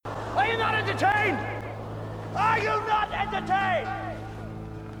you not entertained? Are you not entertained?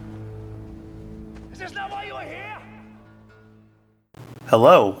 Is this not why you are here?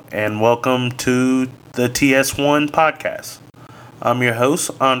 Hello, and welcome to the TS1 podcast. I'm your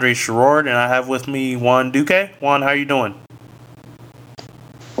host, Andre Sherrod, and I have with me Juan Duque. Juan, how are you doing?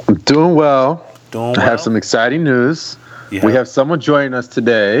 I'm doing well. Doing well? I have some exciting news. Yeah. We have someone joining us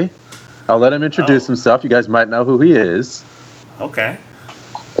today. I'll let him introduce himself. You guys might know who he is. Okay.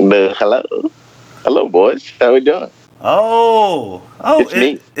 Hello. Hello, boys. How we doing? Oh, It's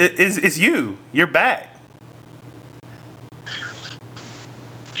me. It's you. You're back.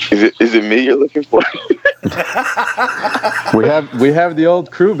 Is it me you're looking for? We have the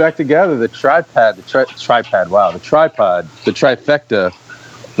old crew back together. The tripod. Wow, the tripod. The trifecta.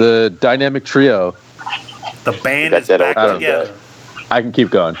 The dynamic trio. The band Got is that back old together. I can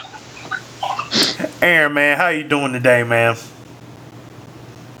keep going. Aaron, man, how you doing today, man?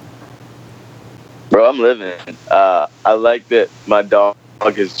 Bro, I'm living. I like that my dog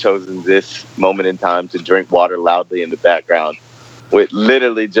has chosen this moment in time to drink water loudly in the background. With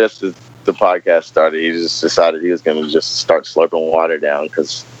literally just as the podcast started, he just decided he was going to just start slurping water down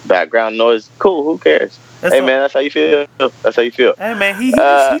because background noise, cool, who cares? That's hey, all- man, that's how you feel. That's how you feel. Hey, man, he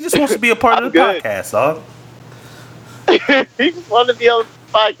just wants to be a part of I'm the good. podcast, dog. He just wanted to be on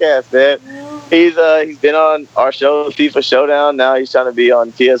the podcast, man. He's been on our show, FIFA Showdown. Now he's trying to be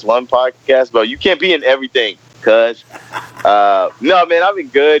on TS1 podcast. Bro, you can't be in everything, cuz. No, man, I've been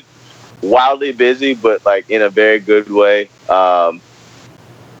good. Wildly busy, but like in a very good way.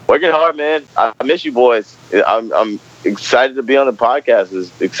 Working hard, man. I miss you boys. I'm excited to be on the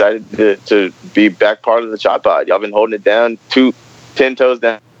podcast. Excited to be back part of the tripod. Y'all been holding it down, 10 toes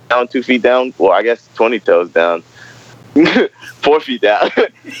down, 2 feet down. Well, I guess 20 toes down. 4 feet down.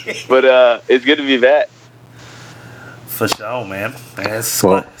 But it's good to be back. For sure, man.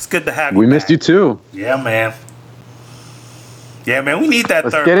 It's good to have you. We missed you too. Yeah, man. Yeah, man. We need that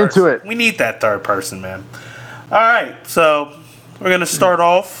Let's third get person. into it. We need that third person, man. All right, so we're gonna start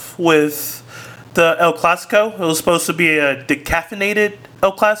off with the El Clasico. It was supposed to be a decaffeinated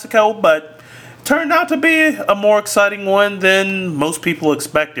El Clasico, but turned out to be a more exciting one than most people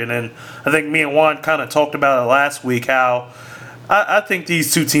expected. And I think me and Juan kind of talked about it last week. How I think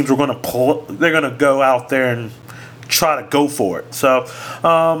these two teams were going to they're going to go out there and try to go for it. So,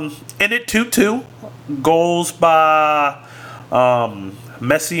 ended 2-2. Goals by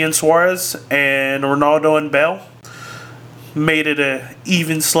Messi and Suarez and Ronaldo and Bale. Made it an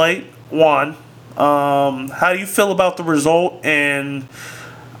even slate. Juan, how do you feel about the result? And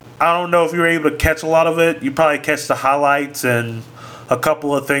I don't know if you were able to catch a lot of it. You probably catch the highlights and a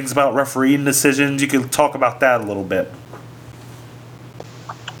couple of things about refereeing decisions. You could talk about that a little bit.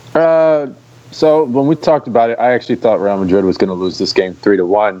 So when we talked about it, I actually thought Real Madrid was going to lose this game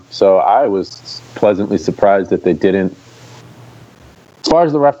 3-1. So I was pleasantly surprised that they didn't. As far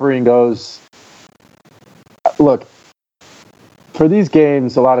as the refereeing goes, look, for these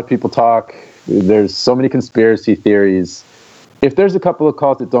games, a lot of people talk. There's so many conspiracy theories. If there's a couple of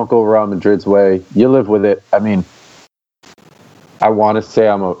calls that don't go Real Madrid's way, you live with it. I mean, I want to say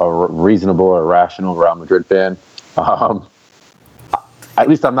I'm a reasonable or rational Real Madrid fan. At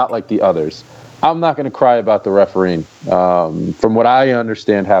least I'm not like the others. I'm not going to cry about the refereeing. From what I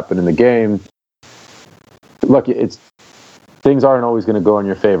understand happened in the game, look, things aren't always going to go in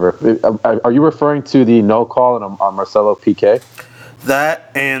your favor. Are you referring to the no call on Marcelo Piqué?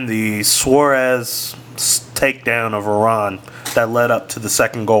 That and the Suarez takedown of Iran that led up to the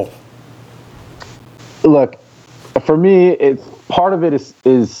second goal. Look, for me, part of it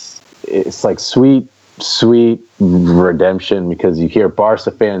is it's like sweet redemption, because you hear Barca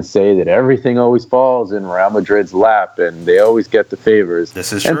fans say that everything always falls in Real Madrid's lap and they always get the favors.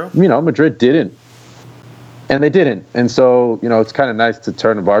 This is true. And, Madrid didn't. And they didn't. And so, it's kind of nice to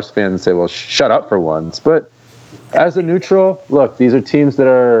turn to Barca fans and say, well, shut up for once. But as a neutral, look, these are teams that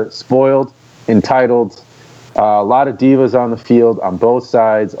are spoiled, entitled, a lot of divas on the field on both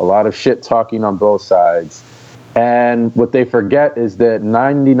sides, a lot of shit talking on both sides. And what they forget is that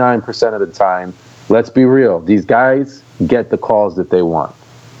 99% of the time, let's be real, these guys get the calls that they want.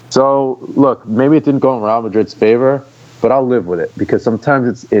 So, look, maybe it didn't go in Real Madrid's favor, but I'll live with it, because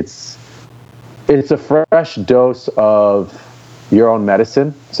sometimes it's a fresh dose of your own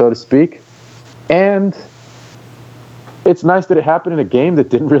medicine, so to speak. And it's nice that it happened in a game that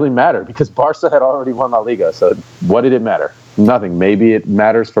didn't really matter, because Barca had already won La Liga. So what did it matter? Nothing. Maybe it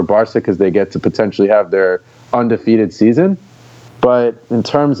matters for Barca because they get to potentially have their undefeated season. But in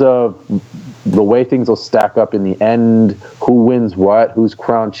terms of the way things will stack up in the end, who wins what, who's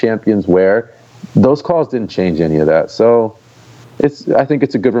crowned champions where, those calls didn't change any of that. So I think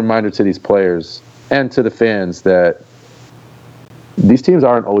it's a good reminder to these players and to the fans that these teams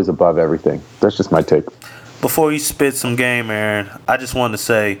aren't always above everything. That's just my take. Before you spit some game, Aaron, I just wanted to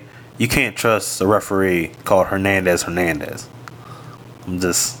say you can't trust a referee called Hernandez. I'm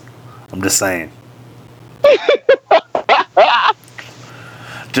just saying.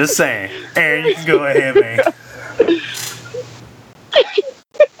 Just saying. Aaron, you can go ahead, man.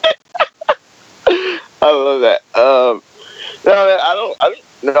 I love that. No, man,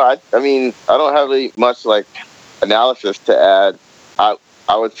 I mean, I don't have really much like analysis to add. I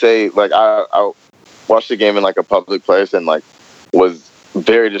would say like I watched the game in like a public place and like was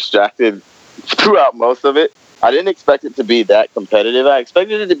very distracted throughout most of it. I didn't expect it to be that competitive. I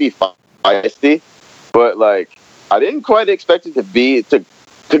expected it to be feisty, but like I didn't quite expect it to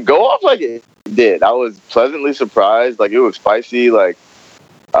go off like it did. I was pleasantly surprised. Like it was spicy. Like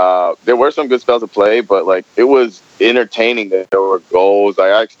there were some good spells of play, but like it was entertaining that there were goals.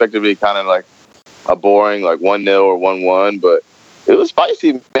 Like I expected it to be kind of like a boring like 1-0 or 1-1, but it was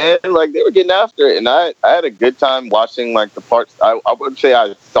spicy, man. Like they were getting after it, and I had a good time watching like the parts. I would say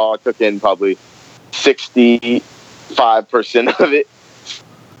I took in probably 65% of it,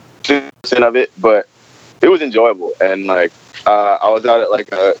 6% of it, but it was enjoyable. And like I was out at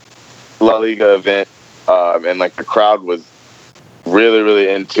like a La Liga event, and like the crowd was really, really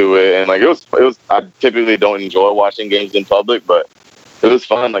into it, and like it was. I typically don't enjoy watching games in public, but it was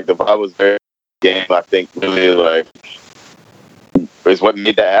fun. Like the vibe was very game. I think really like is what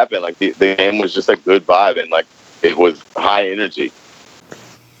made that happen. Like the game was just a good vibe, and like it was high energy.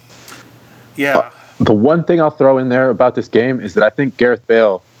 Yeah. The one thing I'll throw in there about this game is that I think Gareth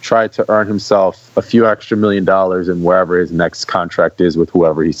Bale tried to earn himself a few extra $1 million in wherever his next contract is with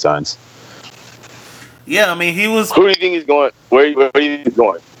whoever he signs. Yeah, I mean, he was... Who do you think he's going? Where do you think he's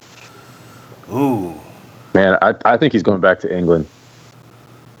going? Ooh. Man, I think he's going back to England.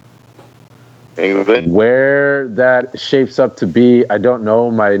 England? Where that shapes up to be, I don't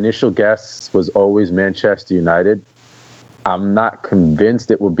know. My initial guess was always Manchester United. I'm not convinced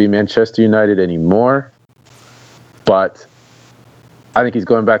it will be Manchester United anymore, but I think he's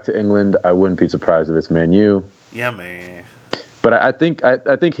going back to England. I wouldn't be surprised if it's Man U. Yeah, man. But I think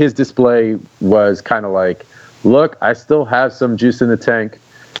his display was kind of like, look, I still have some juice in the tank.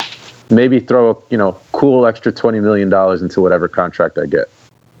 Maybe throw a cool extra $20 million into whatever contract I get.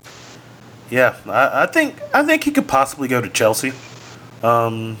 Yeah, I think he could possibly go to Chelsea.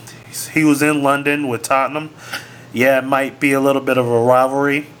 He was in London with Tottenham. Yeah, it might be a little bit of a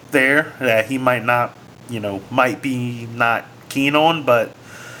rivalry there that he might be not keen on, but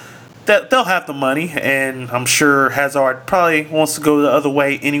they'll have the money, and I'm sure Hazard probably wants to go the other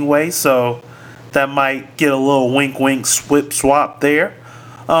way anyway, so that might get a little wink-wink swap there.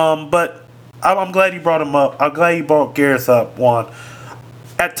 But I'm glad you brought him up. I'm glad you brought Gareth up, Juan.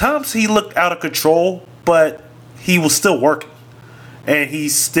 At times he looked out of control, but he was still working, and he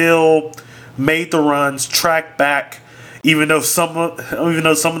still made the runs, tracked back, even though some of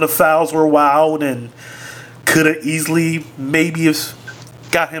the fouls were wild and could have easily maybe have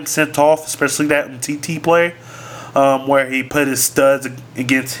got him sent off, especially that TT play where he put his studs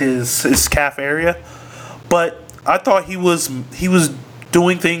against his calf area. But I thought he was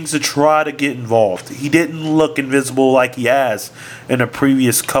doing things to try to get involved. He didn't look invisible like he has in the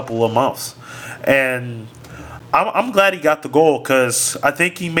previous couple of months, and I'm glad he got the goal because I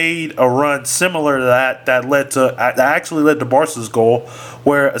think he made a run similar to that actually led to Barca's goal,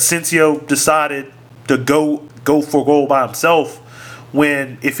 where Asensio decided to go for goal by himself.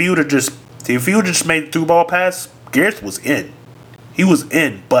 When if he would have just made the through ball pass, Gareth was in. He was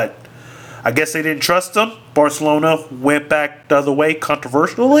in, but I guess they didn't trust him. Barcelona went back the other way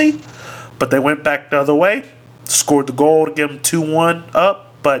controversially, but they went back the other way, scored the goal to give them 2-1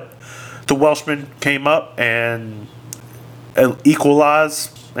 up, but the Welshman came up and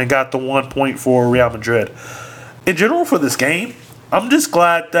equalized and got the 1 point for Real Madrid. In general, for this game, I'm just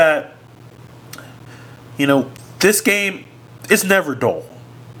glad that, this game is never dull.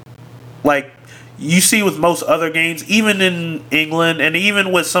 Like you see with most other games, even in England and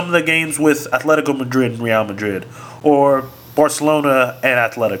even with some of the games with Atletico Madrid and Real Madrid or Barcelona and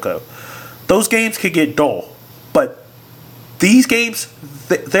Atletico, those games could get dull. But these games,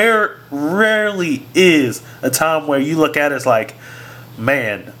 there rarely is a time where you look at it as like,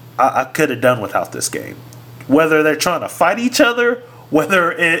 man, I could have done without this game. Whether they're trying to fight each other,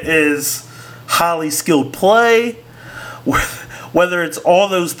 whether it is highly skilled play, whether it's all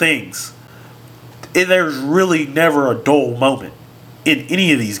those things, there's really never a dull moment in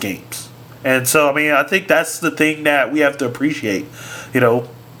any of these games. And so, I mean, I think that's the thing that we have to appreciate.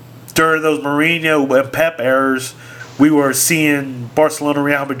 During those Mourinho and Pep eras, we were seeing Barcelona,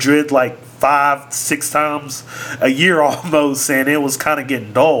 Real Madrid like 5-6 times a year almost, and it was kind of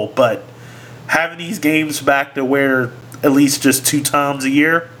getting dull. But having these games back to where at least just 2 times a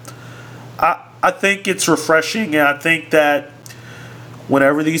year, I think it's refreshing, and I think that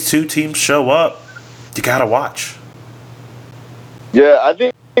whenever these two teams show up, you gotta watch. Yeah, I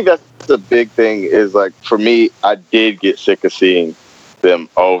think that's the big thing is, like, for me, I did get sick of seeing them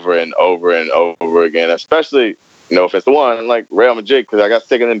over and over and over again, especially, no offense to one, like Real Madrid, because I got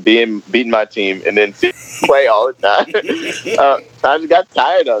sick of them beating my team and then play all the time. I just got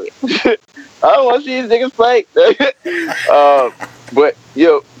tired of it. I don't want to see these niggas play. But,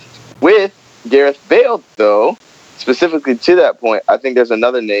 with Gareth Bale, though, specifically to that point, I think there's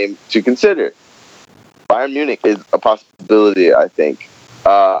another name to consider. Bayern Munich is a possibility, I think.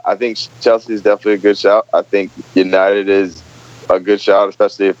 I think Chelsea is definitely a good shout. I think United is a good shout,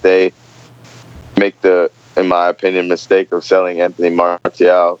 especially if they make the, in my opinion, mistake of selling Anthony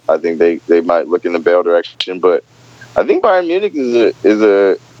Martial. I think they might look in the Bale direction, but I think Bayern Munich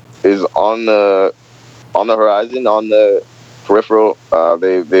is on the horizon, on the peripheral.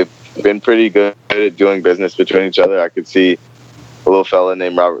 They've been pretty good at doing business between each other. I could see a little fella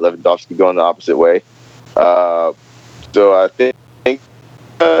named Robert Lewandowski going the opposite way. So I think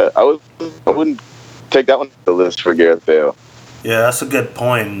I wouldn't take that one to the list for Gareth Bale. Yeah, that's a good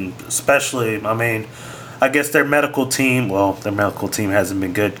point. Especially, I mean, I guess their medical team hasn't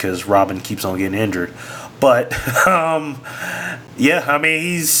been good because Robin keeps on getting injured. But, yeah, I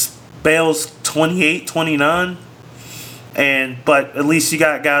mean, Bale's 28, 29. But at least you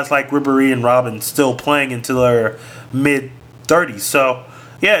got guys like Ribéry and Robin still playing into their mid-30s. So,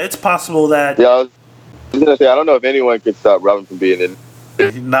 yeah, it's possible that... Yeah, I was going to say, I don't know if anyone could stop Robin from being in.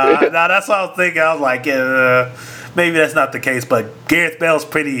 Nah, that's what I was thinking. I was like, maybe that's not the case. But Gareth Bale's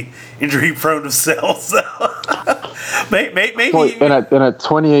pretty injury-prone himself. So maybe... And at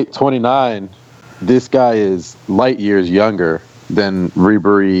 28, 29, this guy is light years younger than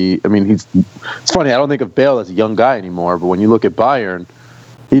Ribéry. I mean, it's funny. I don't think of Bale as a young guy anymore, but when you look at Bayern,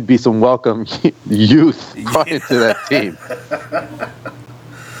 he'd be some welcome youth brought into that team.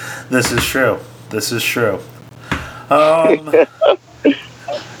 This is true.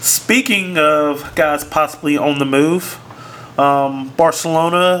 Speaking of guys possibly on the move,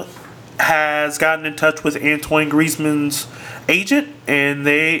 Barcelona has gotten in touch with Antoine Griezmann's agent, and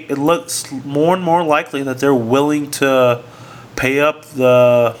it looks more and more likely that they're willing to pay up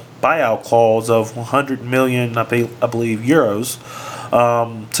the buyout clause of 100 million, I believe, euros,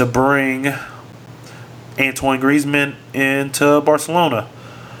 to bring Antoine Griezmann into Barcelona.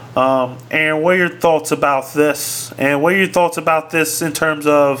 And what are your thoughts about this? And what are your thoughts about this in terms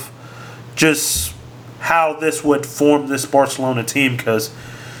of just how this would form this Barcelona team? Because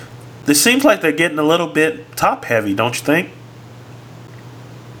it seems like they're getting a little bit top heavy, don't you think?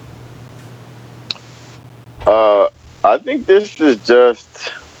 I think this is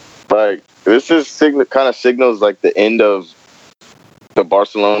just like kind of signals like the end of the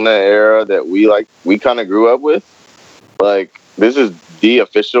Barcelona era that we kind of grew up with. Like, this is the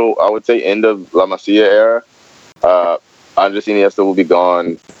official, I would say, end of La Masia era. Andres Iniesta will be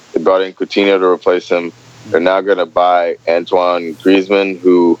gone. They brought in Coutinho to replace him. They're now going to buy Antoine Griezmann,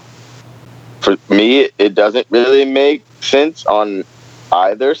 who, for me, it doesn't really make sense on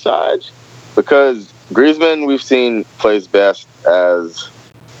either side, because Griezmann, we've seen, plays best as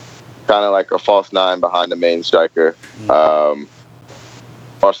kind of like a false nine behind the main striker.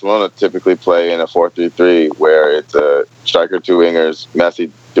 Barcelona typically play in a 4-3-3 where it's a striker, 2 wingers, Messi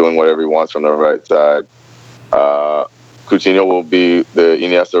doing whatever he wants from the right side. Coutinho will be the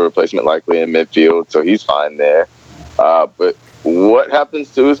Iniesta replacement likely in midfield, so he's fine there. But what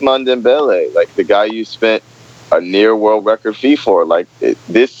happens to Ousmane Dembele? Like, the guy you spent a near world record fee for? Like,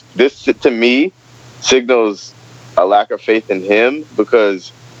 this to me signals a lack of faith in him,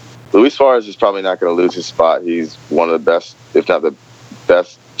 because Luis Suarez is probably not going to lose his spot. He's one of the best, if not the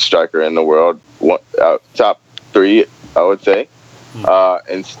best striker in the world, top 3, I would say.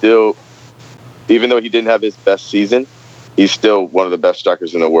 And still, even though he didn't have his best season, he's still one of the best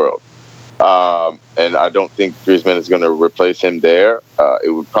strikers in the world. And I don't think Griezmann is going to replace him there.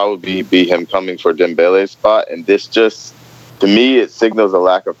 It would probably be him coming for Dembele's spot. And this just, to me, it signals a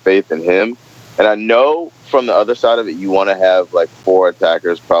lack of faith in him. And I know from the other side of it, you want to have like 4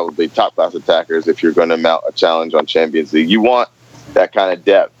 attackers, probably top-class attackers, if you're going to mount a challenge on Champions League. You want that kind of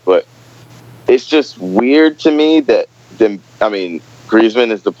depth. But it's just weird to me that,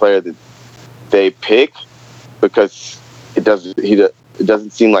 Griezmann is the player that they pick because it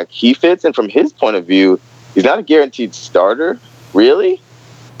doesn't seem like he fits. And from his point of view, he's not a guaranteed starter, really,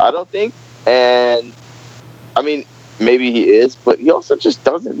 I don't think. And, maybe he is, but he also just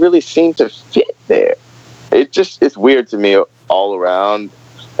doesn't really seem to fit there. It's weird to me all around.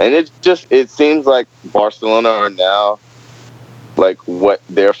 And it seems like Barcelona are now like what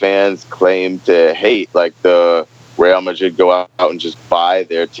their fans claim to hate, like the Real Madrid go out and just buy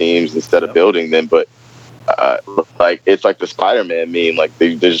their teams instead of building them. But like it's like the Spider-Man meme, like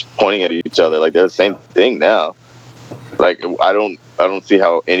they're just pointing at each other, like they're the same thing now. Like I don't see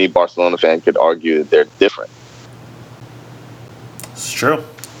how any Barcelona fan could argue that they're different. It's true.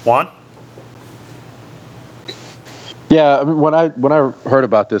 Juan? Yeah, I mean, when I heard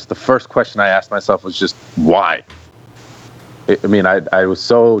about this, the first question I asked myself was just why. I mean, I was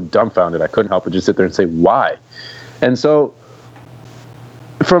so dumbfounded. I couldn't help but just sit there and say why. And so,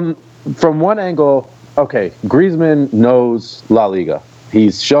 from one angle, okay, Griezmann knows La Liga.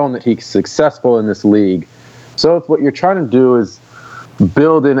 He's shown that he's successful in this league. So if what you're trying to do is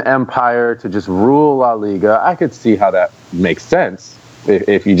build an empire to just rule La Liga, I could see how that makes sense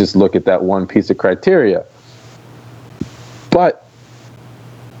if you just look at that one piece of criteria. But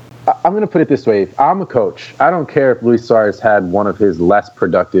I'm going to put it this way. If I'm a coach, I don't care if Luis Suarez had one of his less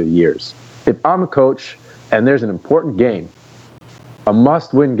productive years. If I'm a coach and there's an important game, a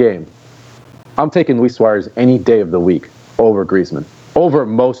must-win game, I'm taking Luis Suarez any day of the week over Griezmann, over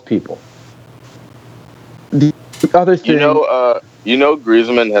most people. The other thing...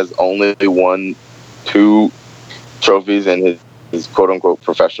 Griezmann has only won 2 trophies in his quote-unquote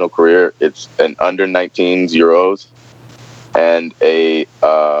professional career. It's an under-19s Euros. And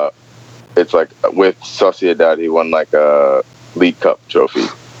it's like with Sociedad, he won like a League Cup trophy.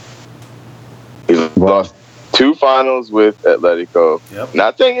 He's lost 2 finals with Atletico. Yep.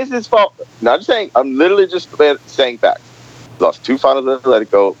 Not saying it's his fault. Not just saying. I'm literally just saying facts. He lost 2 finals with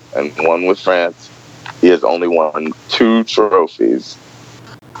Atletico and 1 with France. He has only won 2 trophies.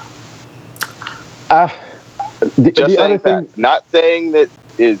 Just saying facts. Not saying that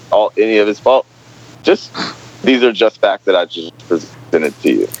is any of his fault. Just. These are just facts that I just presented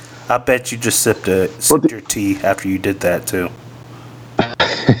to you. I bet you just sipped your tea after you did that, too.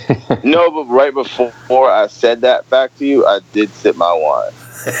 No, but right before I said that fact to you, I did sip my wine.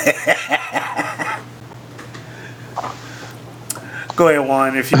 Go ahead,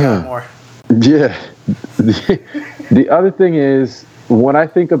 Juan, if you got more. Yeah. The other thing is, when I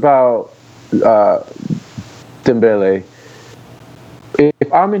think about Dembele,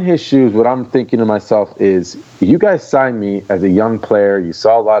 if I'm in his shoes, what I'm thinking to myself is, you guys signed me as a young player. You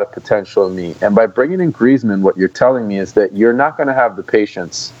saw a lot of potential in me. And by bringing in Griezmann, what you're telling me is that you're not going to have the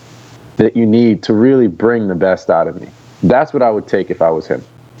patience that you need to really bring the best out of me. That's what I would take if I was him.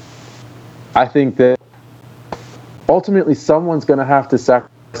 I think that ultimately someone's going to have to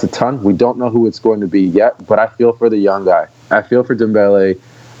sacrifice a ton. We don't know who it's going to be yet, but I feel for the young guy. I feel for Dembele.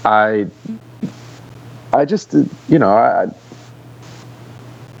 I just,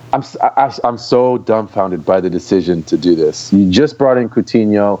 I'm so dumbfounded by the decision to do this. You just brought in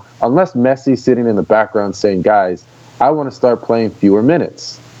Coutinho. Unless Messi's sitting in the background saying, guys, I want to start playing fewer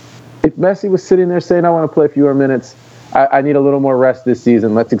minutes. If Messi was sitting there saying, I want to play fewer minutes, I need a little more rest this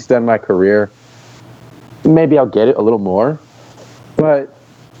season, let's extend my career, maybe I'll get it a little more. But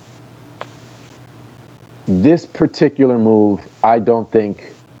this particular move, I don't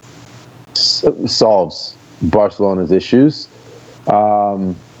think solves Barcelona's issues.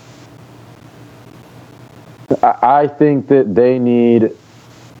 I think that they need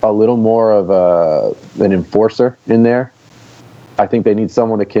a little more of an enforcer in there. I think they need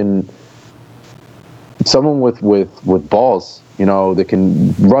someone with balls, that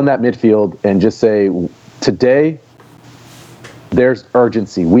can run that midfield and just say, today there's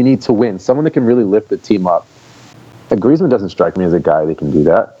urgency. We need to win. Someone that can really lift the team up. And Griezmann doesn't strike me as a guy that can do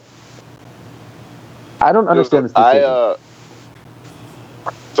that. I don't understand this decision.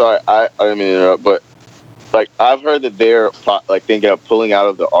 Sorry, I didn't mean to interrupt, but like I've heard that they're like thinking of pulling out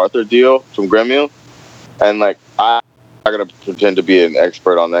of the Arthur deal from Gremio, and like I'm not gonna pretend to be an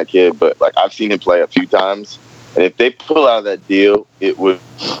expert on that kid, but like I've seen him play a few times, and if they pull out of that deal, it would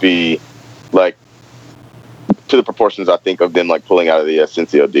be like to the proportions I think of them like pulling out of the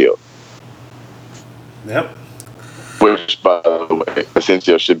Asensio deal. Yep. Which, by the way,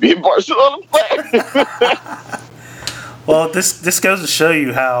 Asensio should be a Barcelona player. Well, this goes to show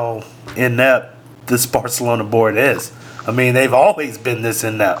you how inept this Barcelona board is. I mean, they've always been this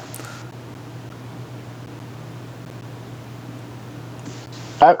inept.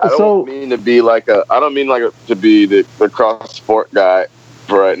 I don't mean to be to be the cross sport guy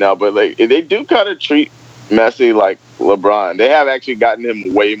for right now, but like they do kind of treat Messi like LeBron. They have actually gotten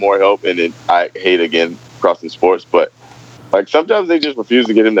him way more help, and I hate again crossing sports, but like sometimes they just refuse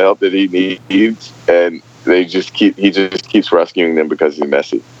to get him the help that he needs, and he just keeps rescuing them because he's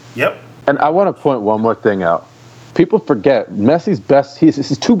Messi. Yep. And I want to point one more thing out. People forget Messi's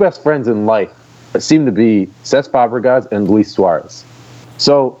his two best friends in life seem to be Cesc Fabregas and Luis Suarez.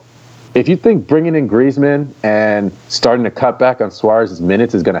 So if you think bringing in Griezmann and starting to cut back on Suarez's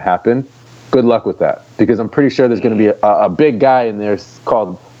minutes is going to happen, good luck with that. Because I'm pretty sure there's going to be a big guy in there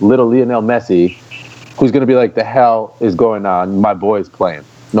called Little Lionel Messi who's going to be like, the hell is going on? My boy's playing,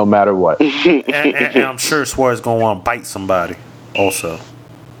 no matter what. and I'm sure Suarez is going to want to bite somebody also.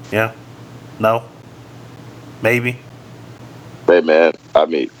 Yeah? No? Maybe? Hey, man, I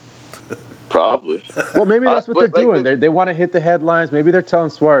mean, probably. Well, maybe that's what they're doing. They want to hit the headlines. Maybe they're telling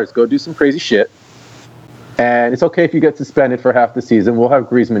Suarez, go do some crazy shit. And it's okay if you get suspended for half the season. We'll have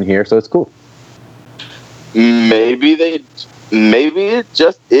Griezmann here, so it's cool. Maybe it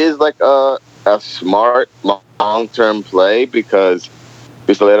just is like a smart long-term play because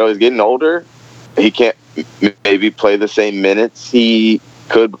Pistolero is getting older. He can't maybe play the same minutes he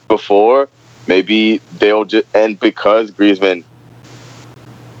could before. Maybe they'll just, and because Griezmann,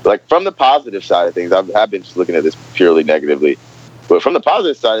 like from the positive side of things, I've been just looking at this purely negatively, but from the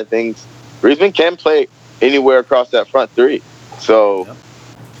positive side of things, Griezmann can play anywhere across that front three. So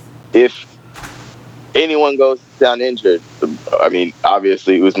if anyone goes down injured, I mean,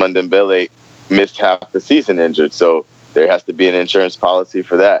 obviously Ousmane Dembele missed half the season injured, so there has to be an insurance policy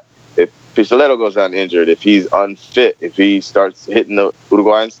for that. If Pistolero goes down injured, if he's unfit, if he starts hitting the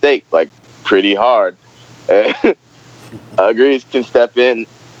Uruguayan stake like pretty hard, Greece can step in.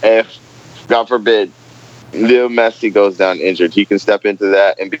 If, God forbid, Leo Messi goes down injured, he can step into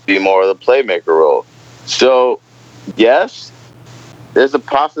that and be more of the playmaker role. So, yes, there's a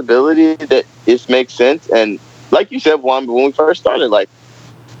possibility that it makes sense. And like you said, Juan, when we first started, like,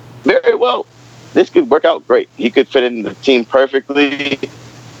 very well, this could work out great. He could fit in the team perfectly.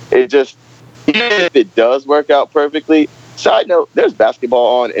 It just, even if it does work out perfectly, side note, there's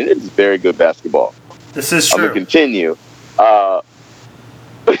basketball on, and it is very good basketball. This is true. I'm going to continue.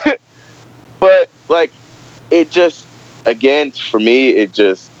 But, like, it just, again, for me,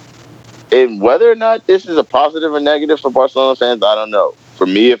 and whether or not this is a positive or negative for Barcelona fans, I don't know. For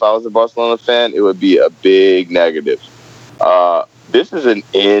me, if I was a Barcelona fan, it would be a big negative. This is an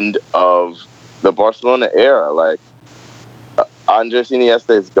end of the Barcelona era. Like, Andres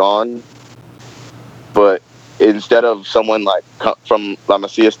Iniesta is gone, but instead of someone like from La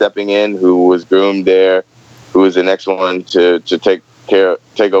Masia stepping in, who was groomed there, who was the next one to take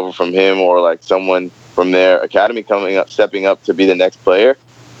over from him, or like someone from their academy stepping up to be the next player.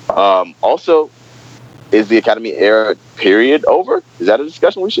 Also, is the academy era period over? Is that a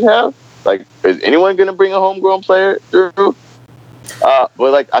discussion we should have? Like, is anyone going to bring a homegrown player through? But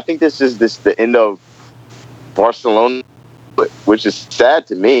like, I think this is the end of Barcelona, which is sad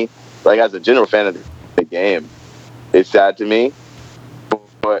to me. Like, as a general fan of the game, it's sad to me.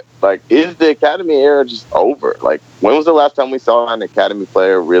 But like, is the academy era just over? Like, when was the last time we saw an academy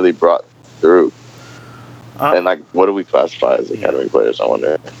player really brought through? And like, what do we classify as academy players? I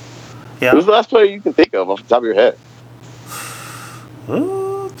wonder. Yeah. Who's the last player you can think of off the top of your head?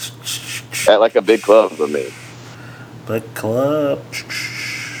 At like a big club, I mean. Big club.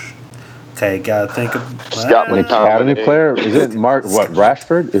 Okay, gotta think of An academy player? Is it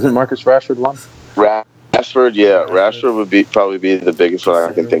Rashford? Isn't Marcus Rashford one? Rashford, yeah. Rashford would probably be the biggest one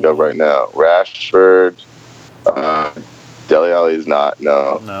I can think of right now. Rashford, Dele Alli is not,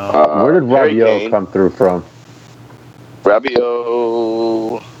 no. Where did Rabiot come through from?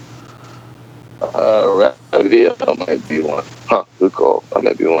 Rabiot might be one. Huh, good call. That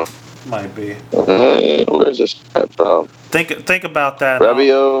might be one. Might be. Where's this from? Think about that.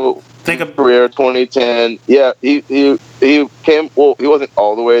 Rabiot, career 2010. Yeah, he came, well, he wasn't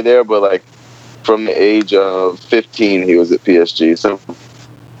all the way there, but like from the age of 15, he was at PSG. So,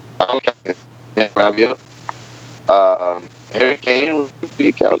 Rabiot. Harry Kane would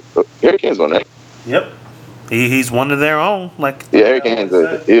be count. Harry Kane's one, right? Yep. He's one of their own. Like, yeah, Harry Kane's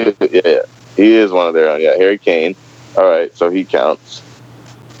he is one of their own. Yeah, Harry Kane. All right, so he counts.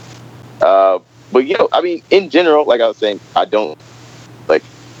 But I mean, in general, like I was saying, I don't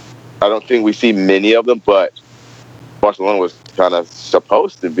think we see many of them, but Barcelona was kind of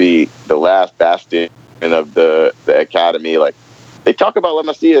supposed to be the last bastion of the academy. Like, they talk about La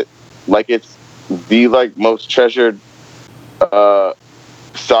Masia like it's the most treasured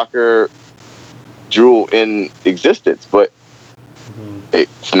soccer jewel in existence, but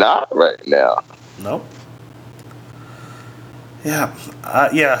it's not right now. Nope. Yeah.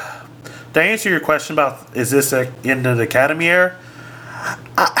 To answer your question about is this in the academy era,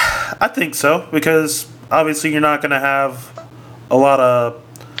 I think so, because obviously you're not going to have a lot of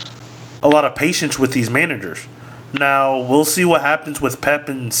a lot of patience with these managers. Now we'll see what happens with Pep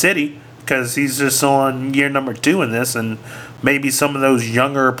and City, because he's just on year number 2 in this, and maybe some of those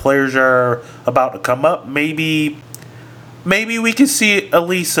younger players are about to come up. Maybe we can see at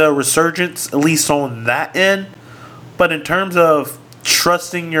least a resurgence, at least on that end. But in terms of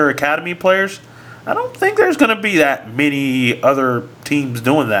trusting your academy players, I don't think there's going to be that many other teams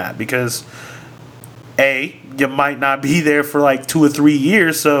doing that, because A, you might not be there for like 2 or 3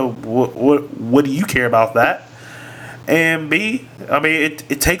 years, so what do you care about that? And B, I mean,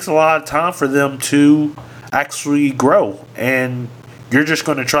 it takes a lot of time for them to actually grow, and you're just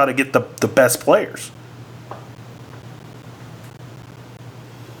going to try to get the best players.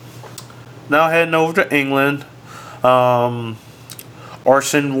 Now heading over to England, Arsene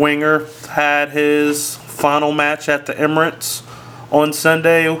Wenger had his final match at the Emirates on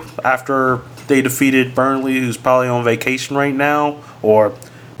Sunday after they defeated Burnley, who's probably on vacation right now, or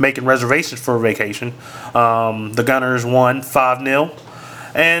making reservations for a vacation. The Gunners won 5-0,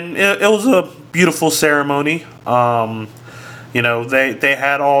 and it was a beautiful ceremony. They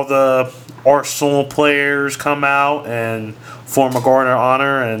had all the Arsenal players come out and form a guard of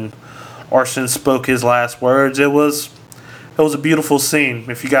honor, and Arsene spoke his last words. It was a beautiful scene.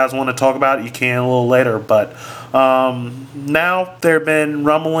 If you guys want to talk about it, you can a little later. But now there have been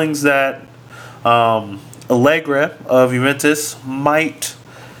rumblings that Allegri of Juventus might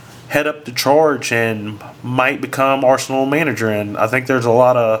head up the charge and might become Arsenal manager. And I think there's a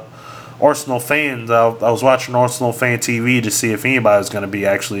lot of Arsenal fans. I was watching Arsenal fan TV to see if anybody was going to be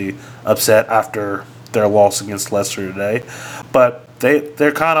actually upset after their loss against Leicester today. But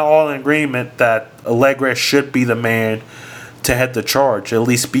they're kind of all in agreement that Allegri should be the man to head the charge, at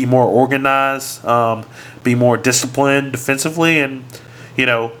least be more organized, be more disciplined defensively, and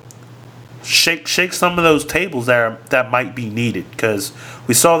shake some of those tables that might be needed, because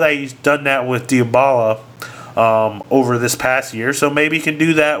we saw that he's done that with Dybala over this past year, so maybe he can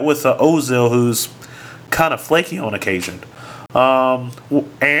do that with Ozil, who's kind of flaky on occasion.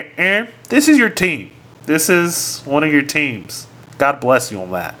 Aaron, this is your team. This is one of your teams. God bless you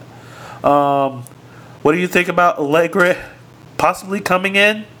on that. What do you think about Allegri possibly coming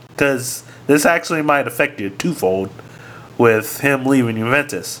in? Because this actually might affect you twofold with him leaving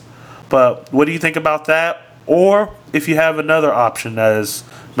Juventus. But what do you think about that? Or if you have another option as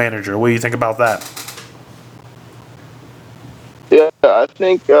manager, what do you think about that? Yeah, I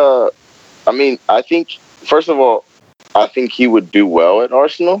think, first of all, I think he would do well at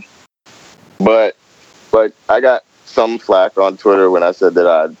Arsenal. But I got some flack on Twitter when I said that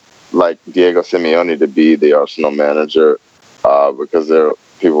I'd like Diego Simeone to be the Arsenal manager, because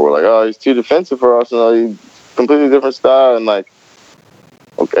people were like, oh, he's too defensive for Arsenal. He's completely different style. And like,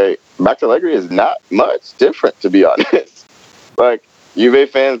 okay, back to Allegri is not much different, to be honest. Like, Juve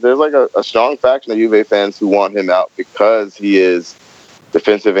fans, there's like a strong faction of Juve fans who want him out because he is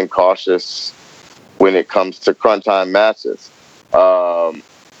defensive and cautious when it comes to crunch time matches.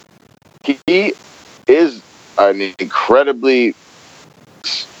 He is an incredibly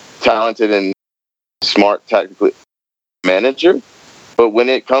talented and smart tactically manager, but when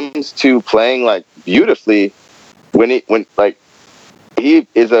it comes to playing like beautifully, he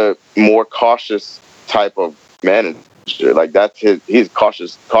is a more cautious type of manager. Like that's he's caution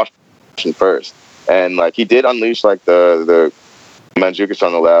first, and like he did unleash like the Mandzukic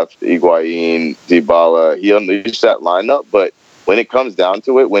on the left, Higuain, Dybala. He unleashed that lineup, but when it comes down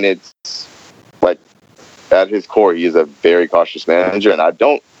to it, when it's like at his core, he is a very cautious manager, and I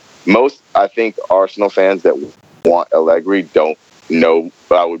think Arsenal fans that want Allegri don't know.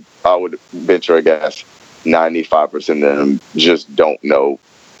 I would venture a guess 95% of them just don't know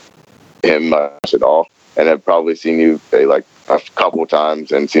him much at all, and have probably seen you play like a couple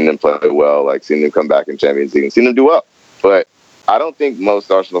times and seen them play well, like seen them come back in Champions League and seen them do well. But I don't think most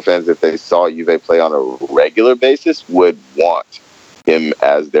Arsenal fans, if they saw Juve play on a regular basis, would want him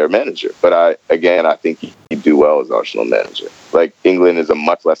as their manager. But I think he'd do well as Arsenal manager. Like, England is a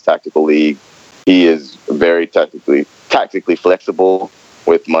much less tactical league. He is very tactically flexible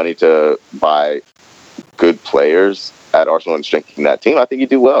with money to buy good players at Arsenal and strengthen that team. I think he'd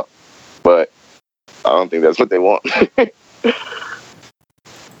do well. But I don't think that's what they want.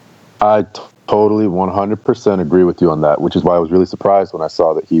 I totally 100% agree with you on that, which is why I was really surprised when I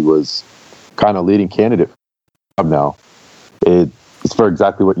saw that he was kind of leading candidate now. It's for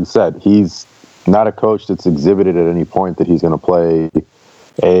exactly what you said. He's not a coach that's exhibited at any point that he's going to play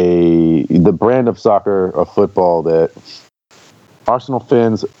the brand of soccer, of football that Arsenal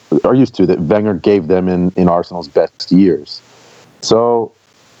fans are used to, that Wenger gave them in Arsenal's best years. So,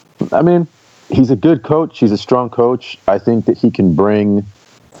 I mean, he's a good coach. He's a strong coach. I think that he can bring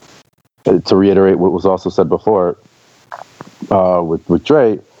to reiterate what was also said before with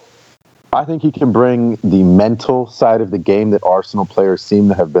Dre, I think he can bring the mental side of the game that Arsenal players seem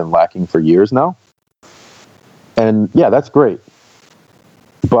to have been lacking for years now. And yeah, that's great.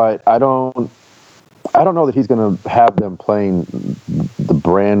 But I don't know that he's going to have them playing the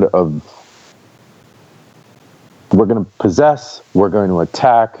brand of we're going to possess, we're going to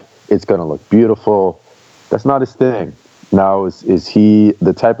attack, it's going to look beautiful. That's not his thing. Now, is he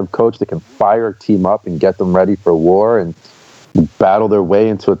the type of coach that can fire a team up and get them ready for war and battle their way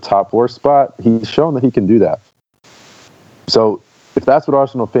into a top 4 spot? He's shown that he can do that. So if that's what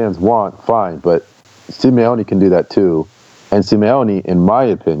Arsenal fans want, fine. But Simeone can do that too. And Simeone, in my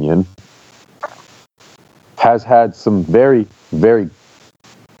opinion, has had some very, very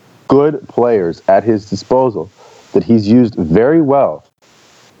good players at his disposal that he's used very well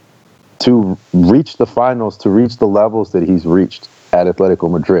to reach the finals, to reach the levels that he's reached at Atletico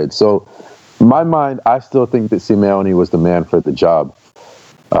Madrid. So, in my mind, I still think that Simeone was the man for the job.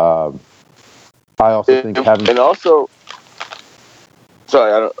 I also think having... And also...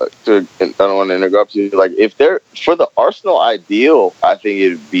 Sorry, I don't want to interrupt you. Like, if they're... For the Arsenal ideal, I think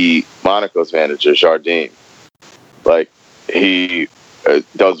it'd be Monaco's manager, Jardim. Like, he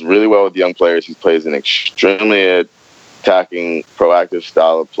does really well with young players. He plays an extremely attacking, proactive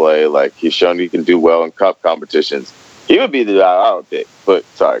style of play. Like, he's shown he can do well in cup competitions. He would be the guy I would pick. But,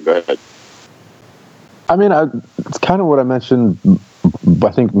 sorry, go ahead. I mean, it's kind of what I mentioned,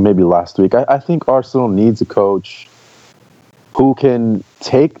 I think maybe last week. I think Arsenal needs a coach who can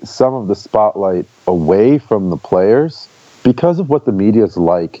take some of the spotlight away from the players because of what the media is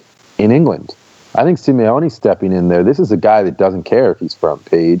like in England. I think Simeone stepping in there, this is a guy that doesn't care if he's front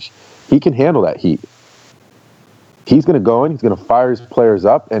page. He can handle that heat. He's going to go in, he's going to fire his players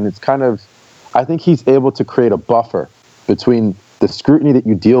up, and it's kind of, I think he's able to create a buffer between the scrutiny that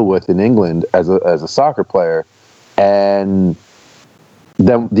you deal with in England as a soccer player and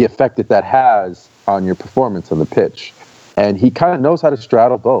then the effect that has on your performance on the pitch. And he kind of knows how to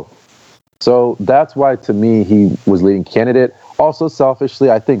straddle both. So that's why, to me, he was leading candidate. Also,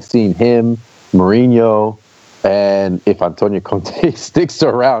 selfishly, I think seeing him, Mourinho, and if Antonio Conte sticks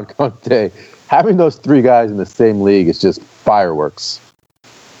around, Conte, having those 3 guys in the same league is just fireworks.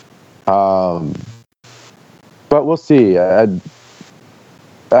 But we'll see. I'm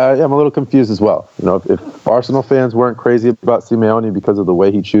a little confused as well. You know, if Arsenal fans weren't crazy about Simeone because of the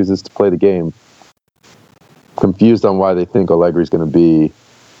way he chooses to play the game, confused on why they think Allegri's going to be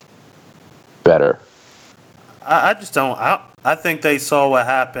better. I just don't. I think they saw what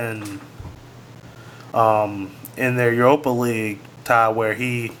happened in their Europa League tie where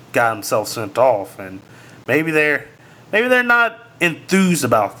he got himself sent off, and maybe they're not enthused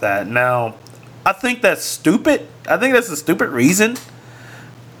about that. Now, I think that's stupid. I think that's a stupid reason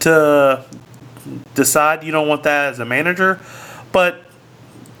to decide you don't want that as a manager. But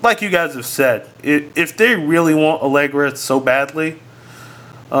like you guys have said, if they really want Allegri so badly,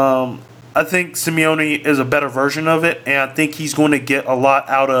 I think Simeone is a better version of it, and I think he's going to get a lot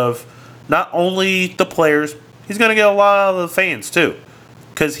out of not only the players, he's going to get a lot out of the fans too,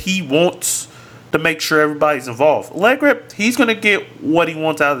 because he wants to make sure everybody's involved. Allegri, he's going to get what he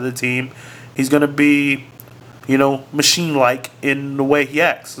wants out of the team. He's going to be, machine-like in the way he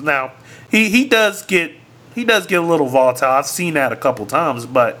acts. Now, he does get a little volatile. I've seen that a couple times,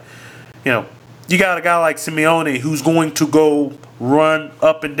 but you got a guy like Simeone who's going to go run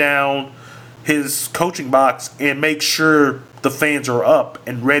up and down his coaching box and make sure the fans are up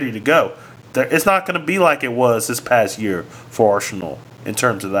and ready to go. It's not going to be like it was this past year for Arsenal in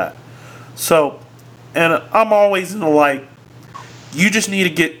terms of that. So, and I'm always in the you just need to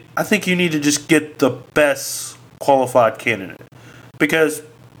get, I think you need to just get the best qualified candidate, because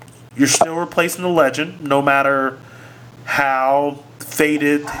you're still replacing the legend, no matter how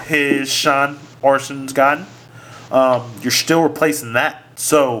faded his Sean Arson's gotten. You're still replacing that.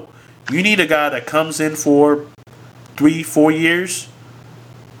 So you need a guy that comes in for 3-4 years,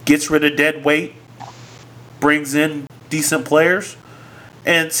 gets rid of dead weight, brings in decent players,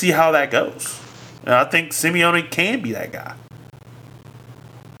 and see how that goes. And I think Simeone can be that guy.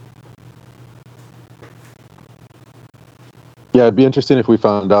 Yeah, it'd be interesting if we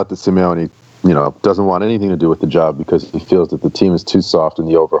found out that Simeone, doesn't want anything to do with the job because he feels that the team is too soft and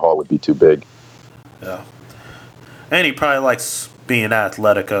the overhaul would be too big. Yeah. And he probably likes being at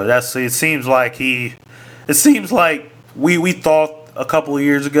Atletico. It seems like we thought a couple of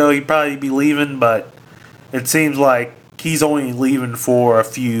years ago he'd probably be leaving, but it seems like he's only leaving for a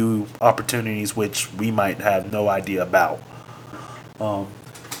few opportunities which we might have no idea about.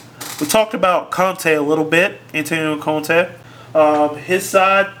 We talked about Conte a little bit, Antonio Conte. His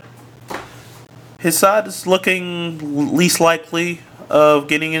side, his side is looking least likely of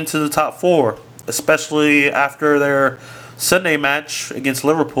getting into the top four, especially after their Sunday match against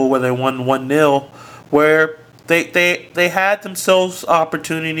Liverpool where they won 1-0, where they had themselves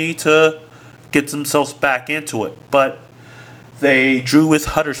opportunity to get themselves back into it. But they drew with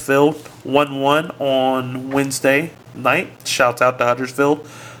Huddersfield 1-1 on Wednesday night. Shouts out to Huddersfield.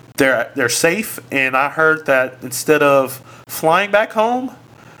 They're safe, and I heard that instead of flying back home,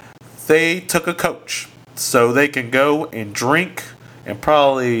 they took a coach so they can go and drink and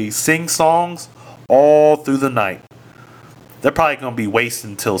probably sing songs all through the night. They're probably going to be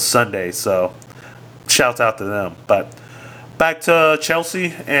wasting until Sunday, so shouts out to them. But back to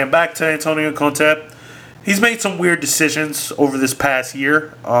Chelsea and back to Antonio Conte. He's made some weird decisions over this past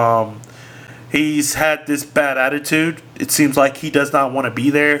year. He's had this bad attitude. It seems like he does not want to be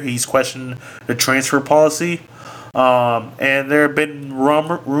there. He's questioned the transfer policy. And there have been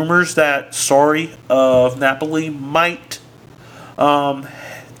rumors that Sarri of Napoli might go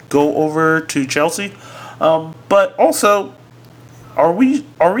over to Chelsea. But also, are we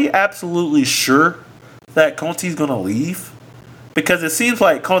absolutely sure that Conte's going to leave? Because it seems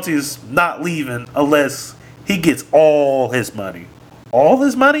like Conte's not leaving unless he gets all his money. All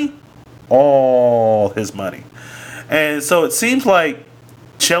his money? All his money. And so it seems like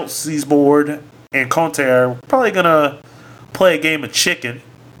Chelsea's board and Conte are probably going to play a game of chicken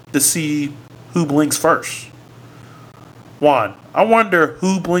to see who blinks first. Juan, I wonder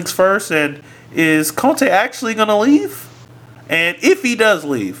who blinks first, and is Conte actually going to leave? And if he does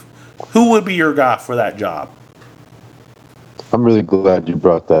leave, who would be your guy for that job? I'm really glad you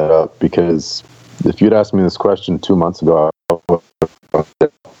brought that up, because if you'd asked me this question 2 months ago,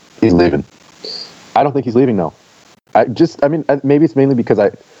 he's leaving. I don't think he's leaving now. Maybe it's mainly because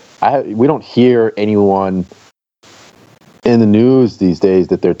we don't hear anyone in the news these days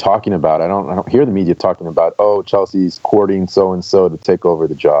that they're talking about. I don't hear the media talking about, oh, Chelsea's courting so and so to take over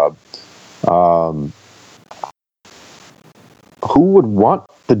the job. Who would want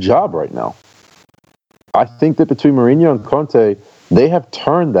the job right now? I think that between Mourinho and Conte, they have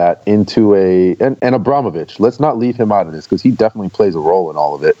turned that into and Abramovich. Let's not leave him out of this, because he definitely plays a role in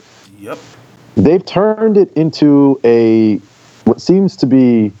all of it. Yep. They've turned it into what seems to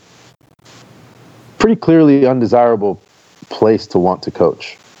be pretty clearly undesirable place to want to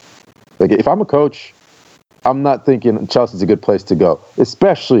coach. Like, if I'm a coach, I'm not thinking Chelsea's a good place to go,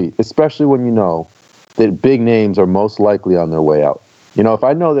 especially when you know that big names are most likely on their way out. You know, if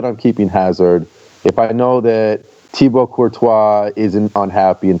I know that I'm keeping Hazard, if I know that Thibaut Courtois isn't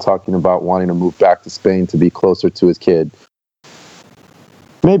unhappy and talking about wanting to move back to Spain to be closer to his kid,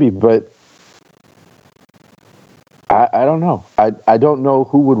 maybe, but I don't know. I don't know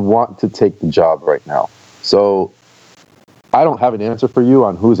who would want to take the job right now. So I don't have an answer for you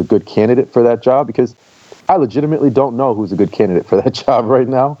on who's a good candidate for that job, because I legitimately don't know who's a good candidate for that job right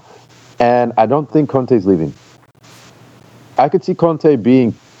now. And I don't think Conte's leaving. I could see Conte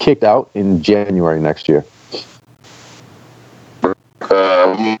being kicked out in January next year.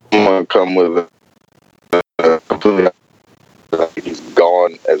 I'm going to come with a completely. I think he's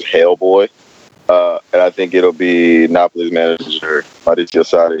gone as Hellboy. And I think it'll be Napoli's manager, Maurizio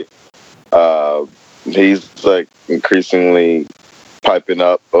Sarri. He's like increasingly piping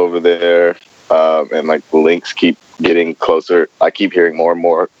up over there, and like the links keep getting closer. I keep hearing more and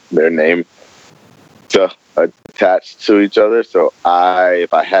more their name attached to each other. So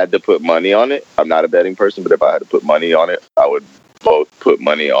if I had to put money on it, I'm not a betting person, but if I had to put money on it, I would both put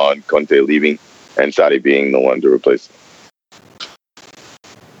money on Conte leaving and Sarri being the one to replace him.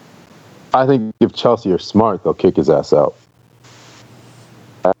 I think if Chelsea are smart, they'll kick his ass out.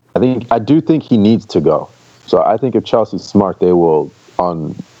 I do think he needs to go. So I think if Chelsea's smart, they will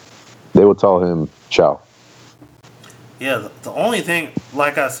tell him ciao. Yeah, the only thing,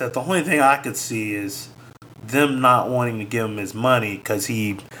 like I said, the only thing I could see is them not wanting to give him his money because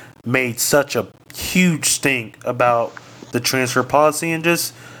he made such a huge stink about the transfer policy and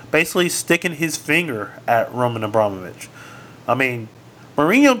just basically sticking his finger at Roman Abramovich. I mean,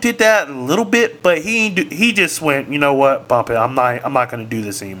 Mourinho did that a little bit, but he just went, you know what, bump it. I'm not going to do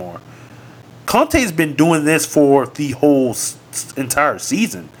this anymore. Conte's been doing this for the whole entire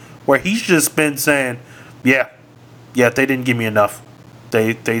season, where he's just been saying, yeah, they didn't give me enough.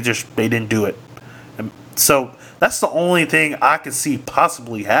 They didn't do it. And so that's the only thing I could see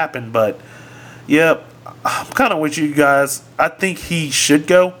possibly happen. But yeah, I'm kind of with you guys. I think he should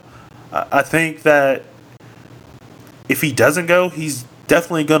go. I think that if he doesn't go, he's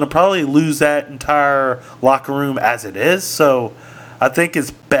definitely going to probably lose that entire locker room as it is. So I think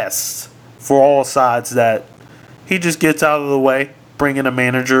it's best for all sides that he just gets out of the way, bring in a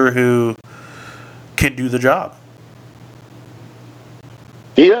manager who can do the job.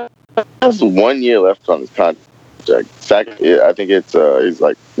 He has 1 year left on his contract. I think it's he's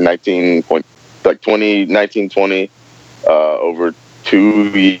like 20 over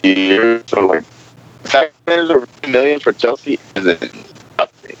 2 years. So like sack manager over $2 million for Chelsea isn't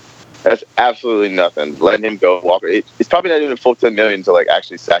nothing. That's absolutely nothing. Letting him go, Walker. It's probably not even a full $10 million to like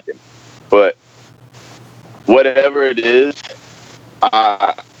actually sack him. But whatever it is,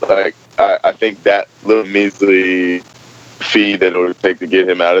 I think that little measly fee that it would take to get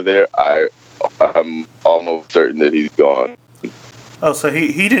him out of there, I'm almost certain that he's gone. Oh, so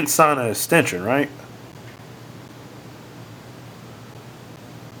he didn't sign an extension, right?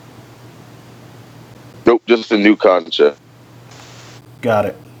 Nope, just a new contract. Got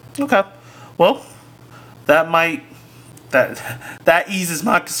it. Okay. Well, that eases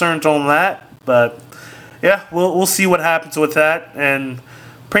my concerns on that, but yeah, we'll see what happens with that. And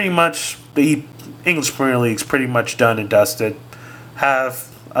pretty much the English Premier League's pretty much done and dusted. I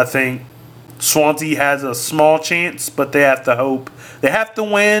think Swansea has a small chance, but they have to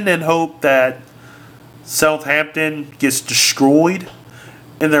win and hope that Southampton gets destroyed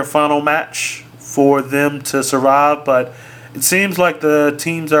in their final match for them to survive. But it seems like the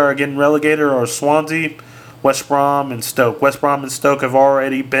teams that are getting relegated are Swansea, West Brom, and Stoke. West Brom and Stoke have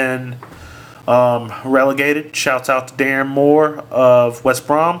already been relegated. Shouts out to Darren Moore of West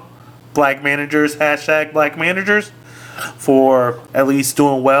Brom. Black managers, #Black managers, for at least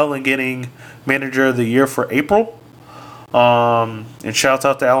doing well and getting manager of the year for April. And shouts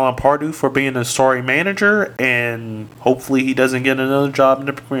out to Alan Pardew for being a sorry manager, and hopefully he doesn't get another job in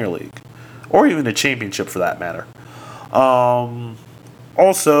the Premier League. Or even the Championship for that matter.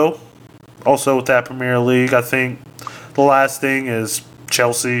 Also with that Premier League, I think the last thing is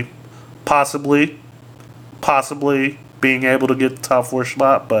Chelsea possibly being able to get the top 4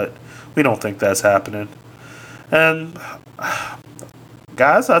 spot, but we don't think that's happening. And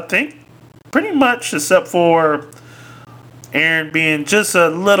guys, I think pretty much except for Aaron being just a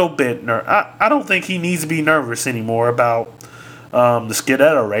little bit nervous. I don't think he needs to be nervous anymore about the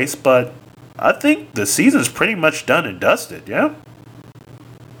Scudetto race, but I think the season's pretty much done and dusted, yeah?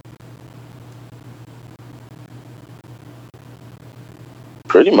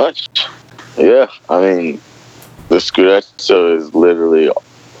 Pretty much. Yeah. I mean, the Scudetto is literally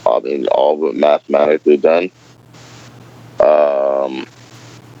all but mathematically done.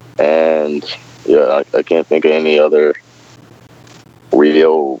 And yeah, I can't think of any other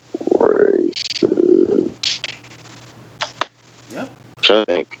real races. Yep. I'm trying to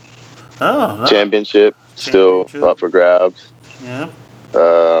think. Oh, no. Championship still up for grabs. Yeah.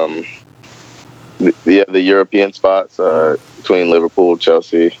 The European spots between Liverpool,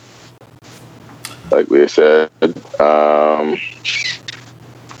 Chelsea, like we said. All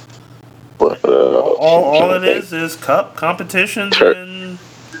it is cup competitions in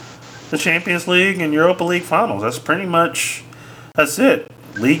the Champions League and Europa League finals. That's it.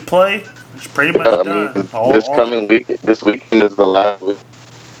 League play is pretty much done. This weekend is the last week,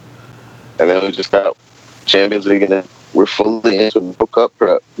 and then we just got Champions League, and then we're fully into the World Cup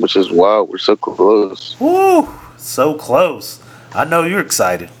prep, which is wild. We're so close. Woo! So close. I know you're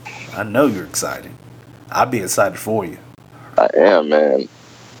excited. I'll be excited for you. I am, man.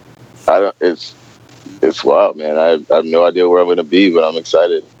 It's wild, man. I have no idea where I'm going to be, but I'm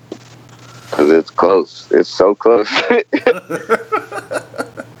excited because it's close. It's so close.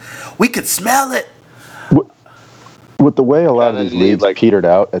 We could smell it. With the way a lot of these leagues petered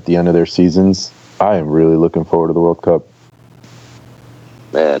out at the end of their seasons, I am really looking forward to the World Cup.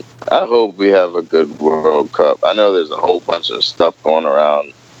 Man, I hope we have a good World Cup. I know there's a whole bunch of stuff going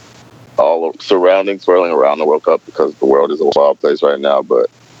around, swirling around the World Cup because the world is a wild place right now, but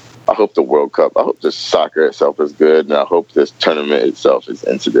I hope the World Cup, I hope the soccer itself is good, and I hope this tournament itself is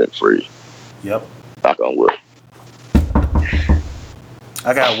incident-free. Yep. Knock on wood.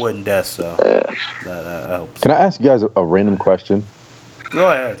 I got a wooden desk, so that helps. Can I ask you guys a random question?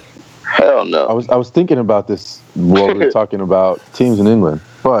 Go ahead. Hell no. I was thinking about this while we were talking about teams in England,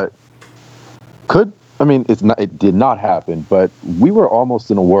 but it did not happen, but we were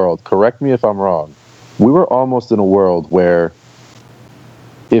almost in a world, correct me if I'm wrong, we were almost in a world where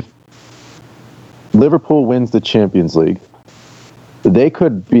if Liverpool wins the Champions League, they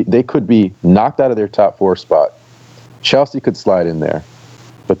could be knocked out of their top 4 spot. Chelsea could slide in there,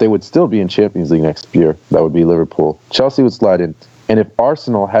 but they would still be in Champions League next year. That would be Liverpool. Chelsea would slide in. And if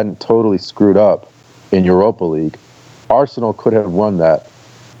Arsenal hadn't totally screwed up in Europa League, Arsenal could have won that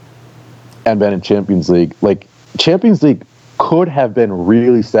and been in Champions League. Like, Champions League could have been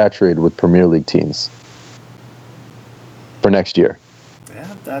really saturated with Premier League teams for next year.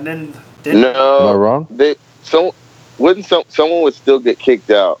 Yeah, I Didn't No, Am I wrong? Someone would still get kicked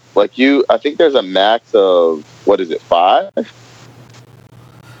out. Like I think there's a max of 5?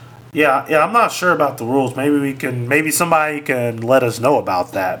 Yeah, I'm not sure about the rules. Maybe somebody can let us know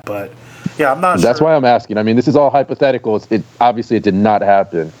about that. But yeah, I'm not sure. That's why I'm asking. I mean, this is all hypothetical. Obviously it did not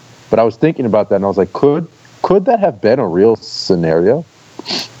happen, but I was thinking about that and I was like, could that have been a real scenario?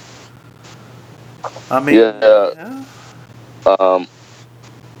 I mean, Yeah.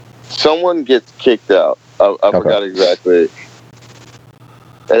 Someone gets kicked out. I forgot exactly.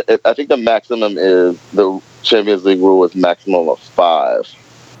 I think the maximum is the Champions League rule is maximum of 5.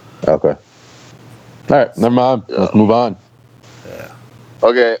 Okay. All right, never mind. Yeah. Let's move on. Yeah.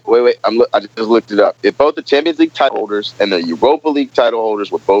 Okay, wait. I just looked it up. If both the Champions League title holders and the Europa League title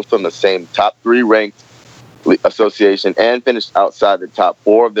holders were both from the same top 3 ranked association and finished outside the top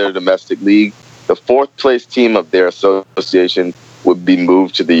 4 of their domestic league, the 4th place team of their association would be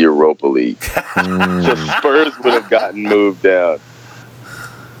moved to the Europa League. So Spurs would have gotten moved down.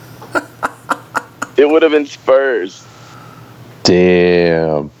 It would have been Spurs.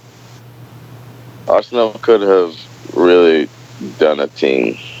 Damn. Arsenal could have really done a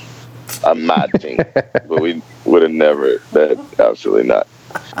mad thing, but we would have never. Absolutely not.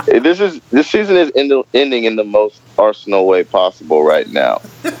 This season is ending in the most Arsenal way possible right now.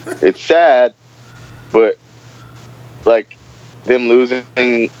 It's sad, but like them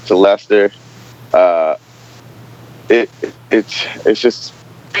losing to Leicester, it's just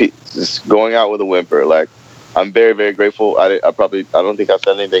going out with a whimper. Like, I'm very, very grateful. I don't think I've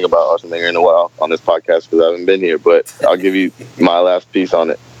said anything about Arsene Wenger in a while on this podcast because I haven't been here, but I'll give you my last piece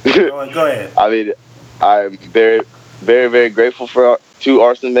on it. Go ahead. I mean, I'm very, very, very grateful to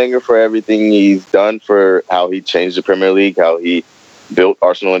Arsene Wenger for everything he's done, for how he changed the Premier League, how he built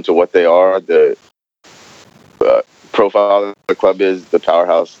Arsenal into what they are. The profile of the club is the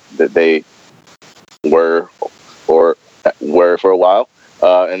powerhouse that they were for a while,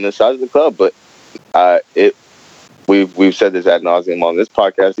 and the size of the club. But we've said this ad nauseum on this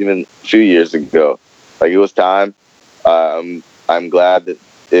podcast even a few years ago. Like, it was time. I'm glad that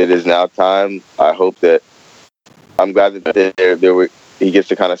it is now time. I'm glad that he gets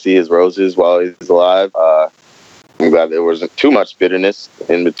to kind of see his roses while he's alive. I'm glad there wasn't too much bitterness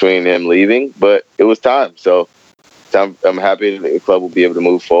in between him leaving, but it was time. So I'm happy that the club will be able to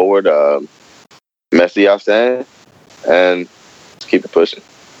move forward. Merci, Arsene, and let's keep it pushing.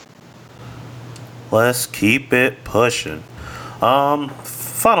 Let's keep it pushing.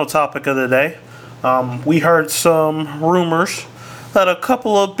 Final topic of the day. We heard some rumors that a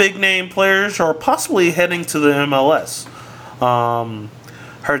couple of big name players are possibly heading to the MLS.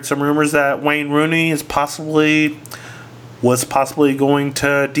 Heard some rumors that Wayne Rooney was possibly going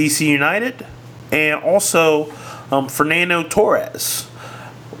to DC United, and also Fernando Torres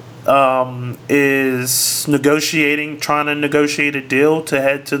is trying to negotiate a deal to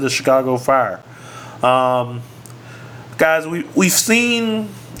head to the Chicago Fire. Guys, we've seen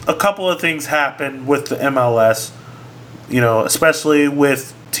a couple of things happen with the MLS, especially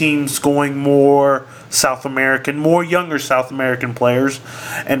with teams going more South American, more younger South American players,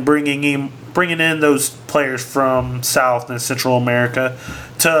 and bringing in those players from South and Central America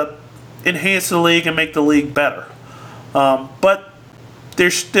to enhance the league and make the league better. But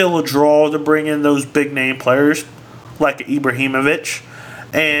there's still a draw to bring in those big name players like Ibrahimovic,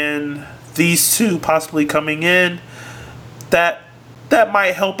 and these two possibly coming in, that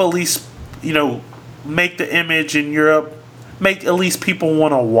might help at least, make the image in Europe, make at least people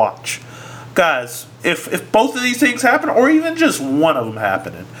want to watch. Guys, if both of these things happen, or even just one of them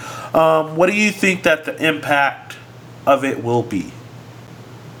happening, what do you think that the impact of it will be?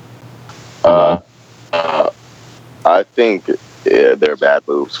 I think they're bad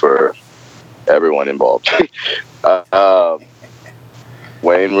moves for everyone involved.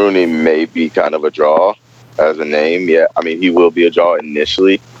 Wayne Rooney may be kind of a draw as a name. Yeah, I mean, he will be a draw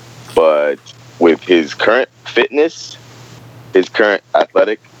initially, but with his current fitness, his current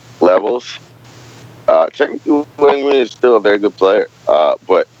athletic levels, technically Wayne Rooney is still a very good player,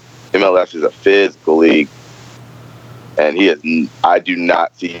 but MLS is a physical league, and I do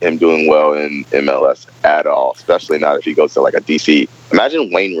not see him doing well in MLS at all, especially not if he goes to like a DC.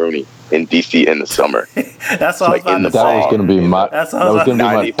 Imagine Wayne Rooney in DC in the summer. That's what I was about to say. That was going to be my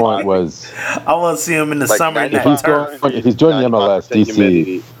point. I want to see him in the summer in that turf. If he's joining the MLS,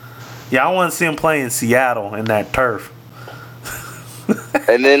 DC. Yeah, I want to see him play in Seattle in that turf.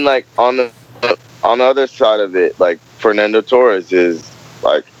 And then, like, on the other side of it, like, Fernando Torres is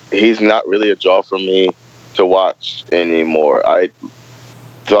like, he's not really a draw for me to watch anymore. I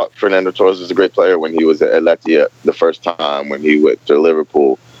thought Fernando Torres was a great player when he was at Atletico the first time, when he went to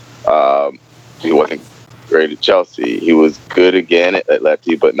Liverpool. He wasn't great at Chelsea. He was good again at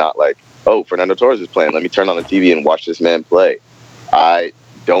lefty, but not like, oh, Fernando Torres is playing. Let me turn on the TV and watch this man play. I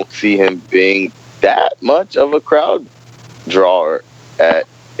don't see him being that much of a crowd drawer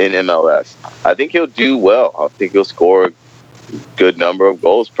in MLS. I think he'll do well. I think he'll score a good number of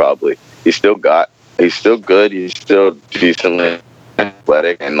goals probably. He's still good. He's still decently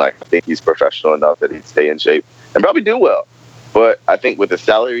athletic, and like I think he's professional enough that he'd stay in shape and probably do well. But I think with the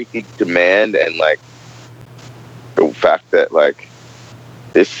salary he demand and like the fact that like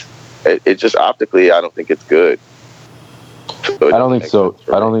it just optically, I don't think it's good. I don't think so.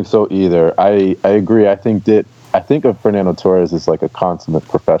 I don't think so either. I agree. I think of Fernando Torres as like a consummate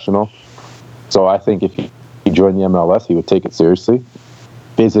professional. So I think if he joined the MLS, he would take it seriously.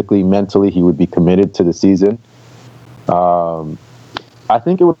 Physically, mentally, he would be committed to the season. I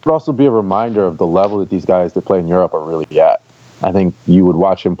think it would also be a reminder of the level that these guys that play in Europe are really at. I think you would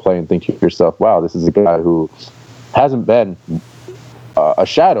watch him play and think to yourself, wow, this is a guy who hasn't been a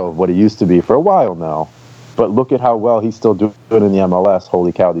shadow of what he used to be for a while now. But look at how well he's still doing in the MLS.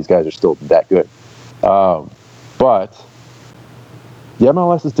 Holy cow, these guys are still that good. But the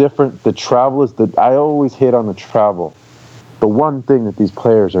MLS is different. The travel is I always hit on the travel. The one thing that these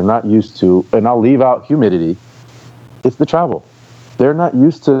players are not used to, and I'll leave out humidity, it's the travel. They're not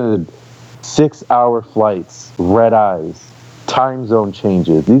used to 6-hour flights, red eyes, time zone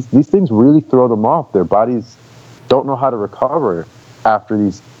changes. These things really throw them off. Their bodies don't know how to recover after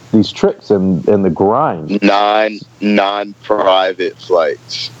these trips and the grind. Non-private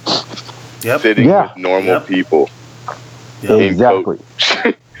flights. Yep. Sitting with normal people. Yep. Exactly.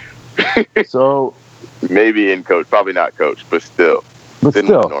 So maybe in coach, probably not coach, but still.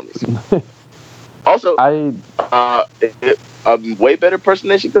 Also, a way better person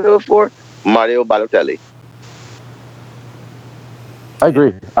than she could have for Mario Balotelli. I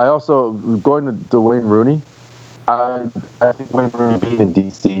agree. I also, going to Wayne Rooney, I think Wayne Rooney being in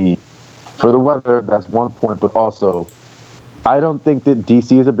DC for the weather, that's one point, but also I don't think that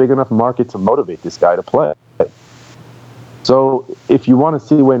DC is a big enough market to motivate this guy to play. So if you want to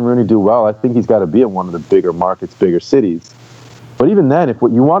see Wayne Rooney do well, I think he's got to be in one of the bigger markets, bigger cities. But even then, if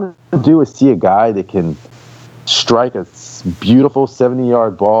what you want to do is see a guy that can strike a beautiful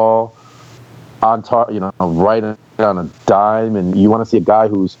 70-yard ball on right on a dime, and you want to see a guy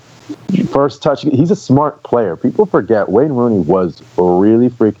who's first touch, he's a smart player. People forget Wayne Rooney was really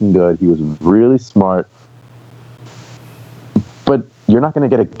freaking good. He was really smart. But you're not going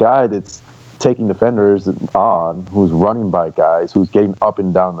to get a guy that's taking defenders on, who's running by guys, who's getting up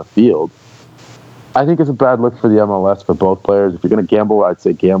and down the field. I think it's a bad look for the MLS for both players. If you're going to gamble, I'd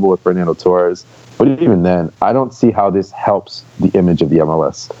say gamble with Fernando Torres. But even then, I don't see how this helps the image of the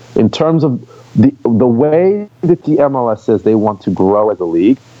MLS. In terms of the way that the MLS says they want to grow as a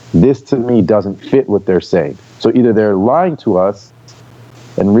league, this to me doesn't fit what they're saying. So either they're lying to us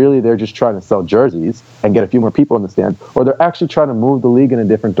and really they're just trying to sell jerseys and get a few more people in the stand, or they're actually trying to move the league in a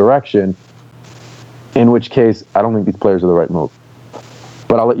different direction, in which case I don't think these players are the right move.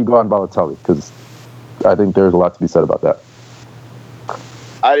 But I'll let you go on Balotelli because I think there's a lot to be said about that.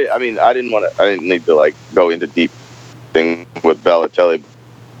 I didn't need to like go into deep thing with Balotelli,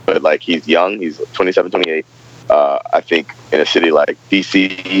 but like he's young, he's 27, 28. I think in a city like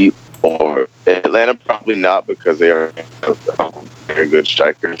DC or Atlanta, probably not because they are very good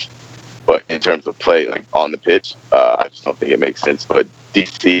strikers. But in terms of play, like on the pitch, I just don't think it makes sense. But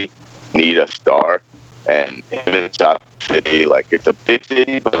DC need a star, and him in top city, like it's a big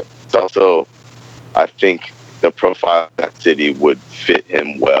city, but it's also, I think the profile of that city would fit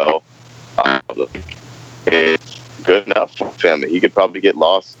him well. It's good enough for him. He could probably get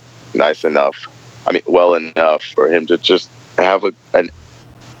lost well enough for him to just have a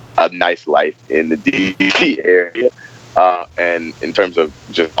nice life in the DC area. And in terms of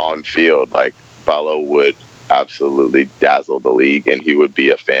just on field, like Balo would absolutely dazzle the league, and he would be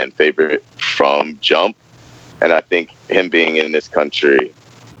a fan favorite from jump. And I think him being in this country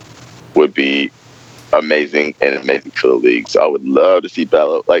would be amazing for the league. So I would love to see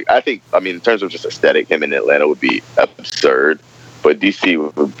Balo. In terms of just aesthetic, him in Atlanta would be absurd, but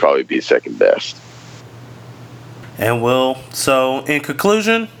DC would probably be second best. And so in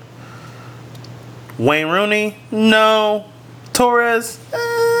conclusion, Wayne Rooney, no. Torres,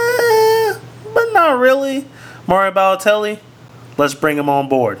 but not really. Mario Balotelli, let's bring him on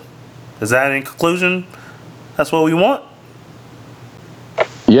board. Is that in conclusion? That's what we want?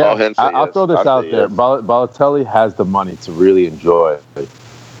 Yeah, I'll throw this out there. Yes. Balotelli has the money to really enjoy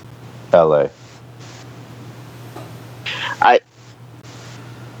LA.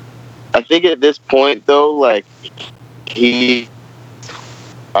 I think at this point, though, like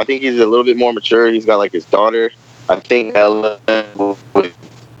I think he's a little bit more mature. He's got like his daughter. I think Ellen would.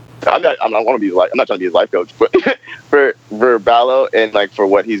 I'm not trying to be his life coach, but for Ballo and like for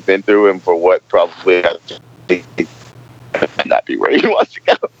what he's been through and for what probably he might not be where he wants to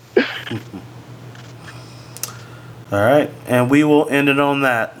go. All right, and we will end it on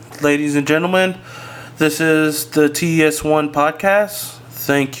that. Ladies and gentlemen, this is the TS1 podcast.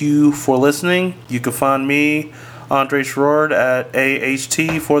 Thank you for listening. You can find me, Andre Sherrard, at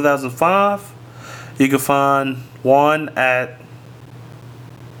AHT4005. You can find Juan at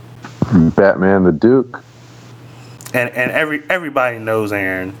Batman the Duke. and everybody knows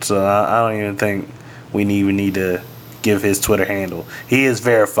Aaron, so I don't even think we even need to give his Twitter handle. He is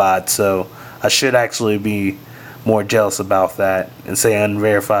verified, so I should actually be more jealous about that and say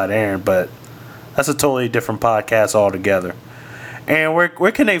unverified Aaron, but that's a totally different podcast altogether. And where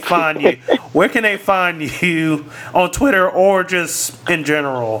can they find you? Where can they find you on Twitter or just in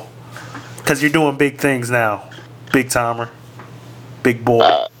general? Because you're doing big things now, big timer, big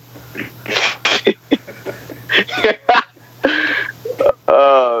boy.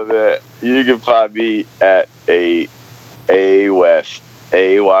 Oh man, you can find me at a West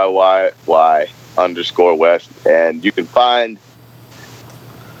AYYY_West, and you can find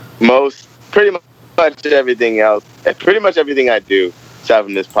pretty much everything else, and pretty much everything I do aside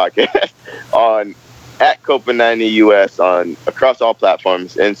from this podcast on at Copa90 US on across all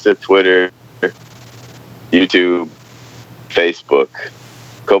platforms: Insta, Twitter, YouTube, Facebook.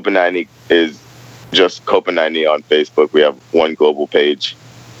 Copa90 is just Copa90 on Facebook. We have one global page,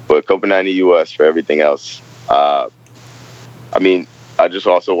 but Copa90 US for everything else. I just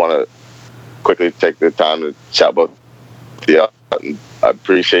also want to quickly take the time to shout both of you out. I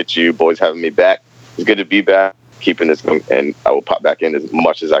appreciate you boys having me back. It's good to be back, keeping this going, and I will pop back in as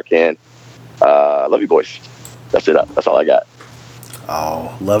much as I can. Love you, boys. That's it. That's all I got.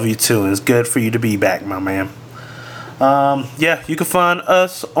 Oh, love you too. And it's good for you to be back, my man. Yeah, you can find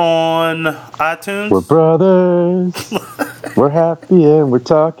us on iTunes. We're brothers. We're happy and we're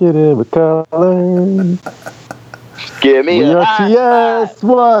talking and we're calling. Give me We are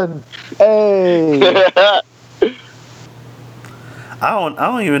TS1. Hey. I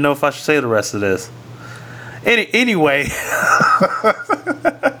don't even know if I should say the rest of this. Anyway,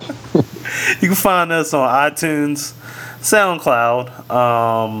 you can find us on iTunes,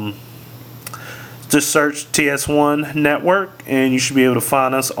 SoundCloud. Just search TS1 Network, and you should be able to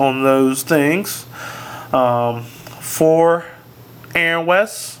find us on those things. For Aaron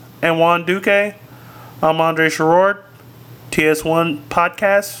West and Juan Duque, I'm Andre Sherrard. TS1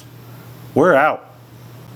 Podcast. We're out.